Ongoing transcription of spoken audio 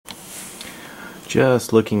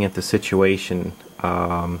Just looking at the situation,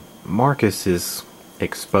 Marcus is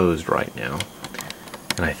exposed right now,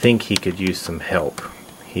 and I think he could use some help.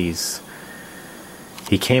 He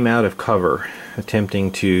came out of cover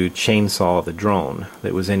attempting to chainsaw the drone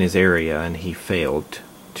that was in his area, and he failed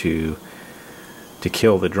to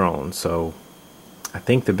kill the drone. So I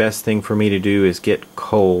think the best thing for me to do is get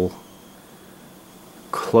Cole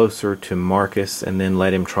closer to Marcus and then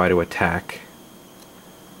let him try to attack.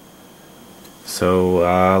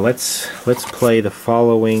 So let's play the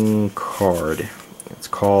following card. It's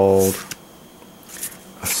called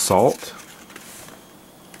Assault,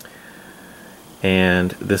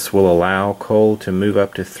 and this will allow Cole to move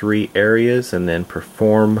up to 3 areas and then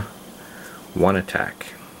perform 1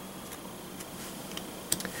 attack.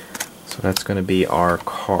 So that's going to be our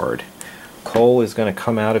card. Cole is going to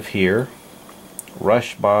come out of here,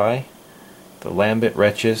 rush by the Lambent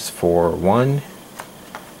Wretches for 1,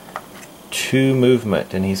 2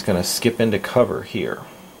 movement, and he's going to skip into cover here.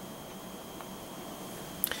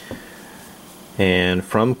 And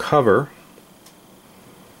from cover,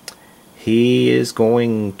 he is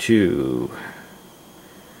going to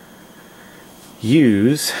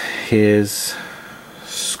use his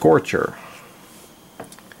Scorcher.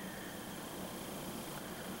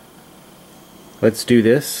 Let's do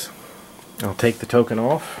this. I'll take the token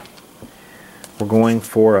off. We're going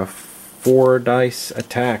for a 4 dice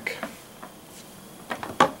attack.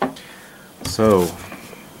 So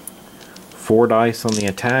 4 dice on the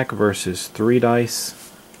attack versus 3 dice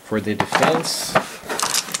for the defense.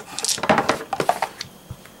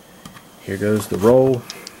 Here goes the roll.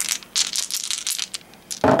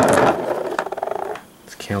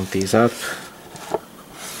 Let's count these up.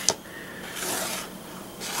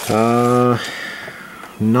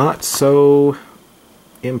 Not so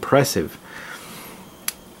impressive.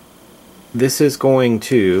 This is going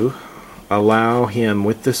to allow him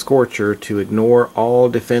with the Scorcher to ignore all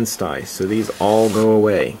defense dice, so these all go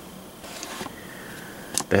away.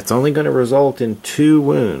 That's only going to result in 2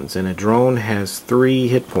 wounds, and a drone has 3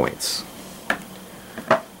 hit points.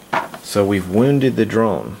 So we've wounded the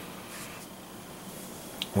drone.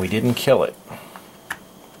 We didn't kill it.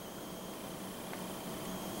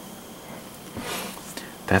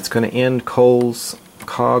 That's going to end Cole's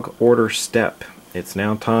cog order step. It's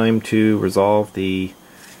now time to resolve the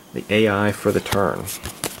AI for the turn.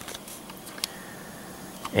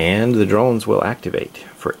 And the drones will activate.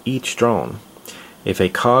 For each drone, if a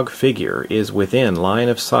cog figure is within line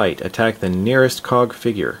of sight, attack the nearest cog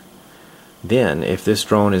figure. Then, if this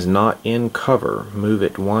drone is not in cover, move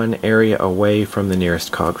it 1 area away from the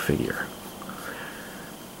nearest cog figure.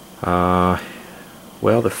 Well,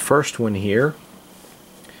 the first one here,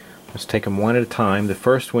 let's take them one at a time. The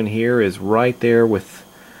first one here is right there with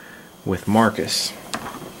Marcus.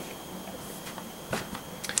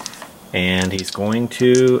 And he's going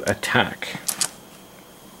to attack.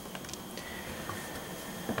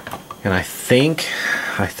 And I think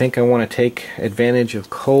I want to take advantage of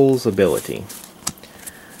Cole's ability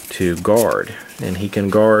to guard. And he can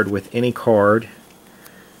guard with any card,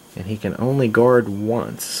 and he can only guard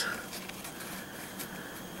once.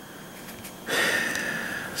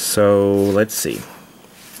 So let's see.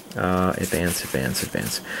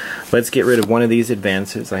 Advance. Let's get rid of one of these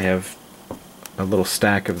advances. I have a little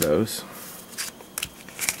stack of those.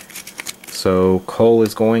 So Cole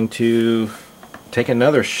is going to take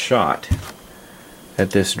another shot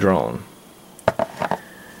at this drone.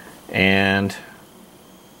 And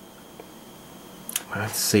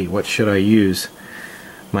let's see, what should I use?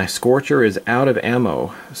 My Scorcher is out of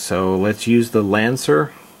ammo, so let's use the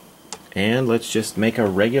Lancer. And let's just make a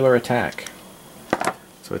regular attack.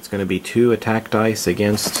 So it's going to be 2 attack dice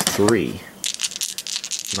against 3.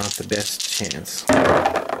 Not the best chance.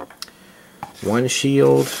 1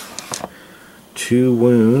 shield, 2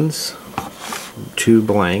 wounds, 2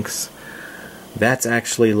 blanks. That's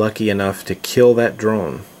actually lucky enough to kill that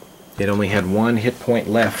drone. It only had 1 hit point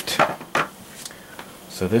left.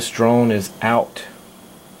 So this drone is out.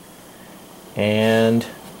 And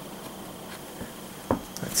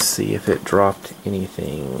let's see if it dropped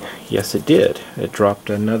anything. Yes, it did. It dropped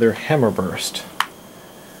another Hammerburst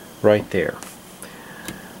right there.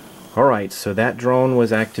 Alright, so that drone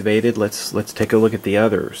was activated. Let's take a look at the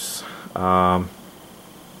others.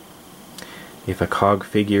 If a cog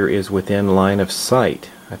figure is within line of sight,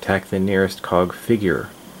 attack the nearest cog figure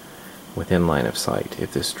within line of sight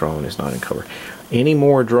if this drone is not in cover. Any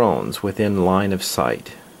more drones within line of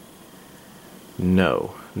sight?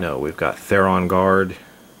 No, we've got Theron Guard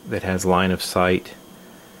that has line of sight,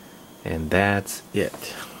 and that's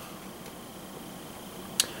it.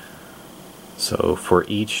 So for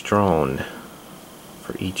each drone,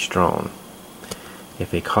 for each drone,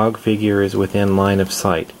 if a cog figure is within line of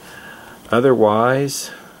sight.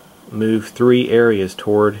 Otherwise, move 3 areas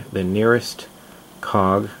toward the nearest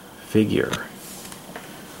cog figure.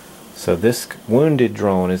 So this wounded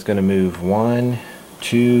drone is going to move 1,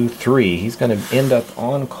 2, 3. He's going to end up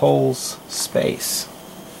on Cole's space.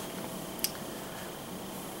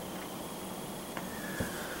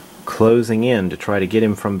 Closing in to try to get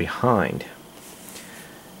him from behind.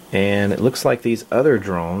 And it looks like these other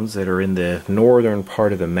drones that are in the northern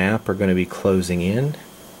part of the map are going to be closing in.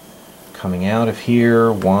 Coming out of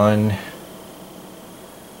here, 1,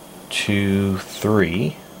 2,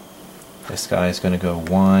 3. This guy is going to go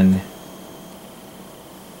 1,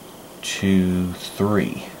 2, 3.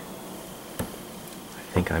 I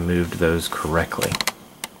think I moved those correctly.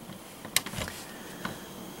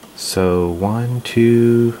 So 1,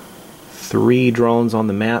 2, 3 drones on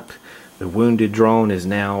the map. The wounded drone is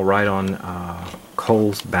now right on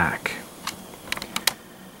Cole's back.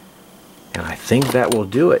 And I think that will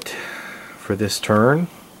do it for this turn.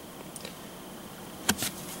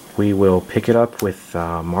 We will pick it up with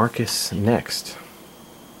Marcus next.